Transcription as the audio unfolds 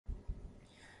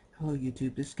Hello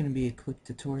YouTube, this is going to be a quick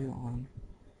tutorial on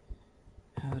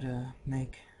how to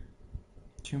make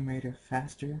Tomb Raider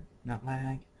faster, not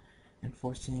lag, and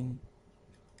forcing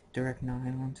Direct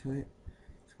 9 onto it.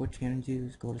 So what you're going to do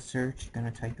is go to search, you're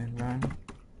going to type in run,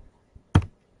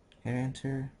 hit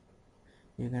enter,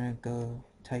 you're going to go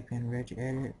type in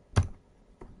regedit,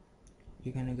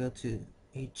 you're going to go to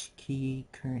HKey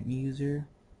current user,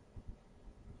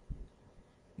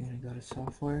 you're going to go to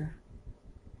software,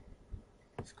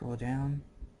 scroll down,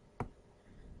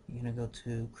 you're going to go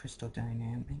to Crystal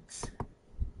Dynamics,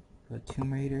 go to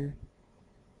Tomb Raider,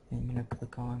 and you're going to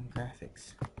click on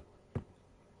graphics.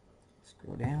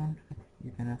 Scroll down,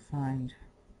 you're going to find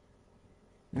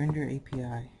render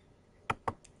API.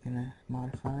 You're going to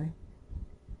modify,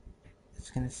 it's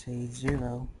going to say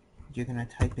 0, you're going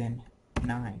to type in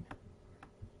 9.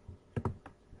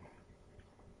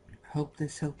 Hope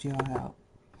this helped y'all out,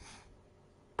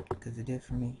 because it did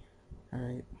for me.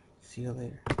 Alright, see you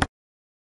later.